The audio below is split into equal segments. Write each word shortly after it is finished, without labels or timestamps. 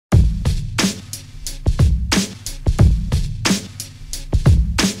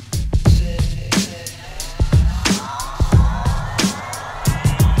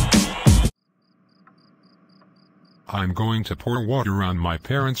I'm going to pour water on my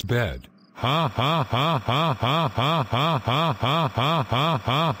parents' bed. Ha ha ha ha ha ha ha ha ha ha ha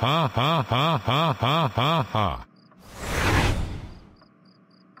ha ha ha ha ha ha ha.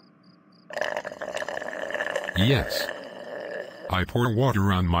 Yes. I pour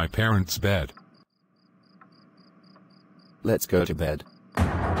water on my parents' bed. Let's go to bed.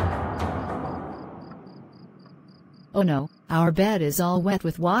 Oh no, our bed is all wet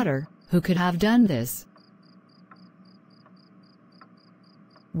with water. Who could have done this?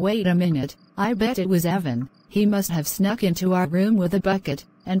 Wait a minute, I bet it was Evan. He must have snuck into our room with a bucket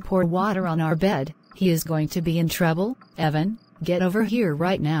and poured water on our bed. He is going to be in trouble. Evan, get over here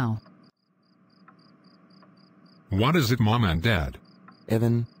right now. What is it, Mom and Dad?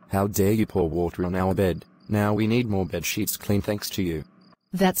 Evan, how dare you pour water on our bed? Now we need more bed sheets clean thanks to you.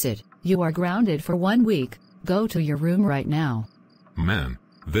 That's it, you are grounded for 1 week. Go to your room right now. Man,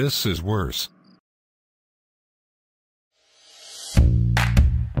 this is worse.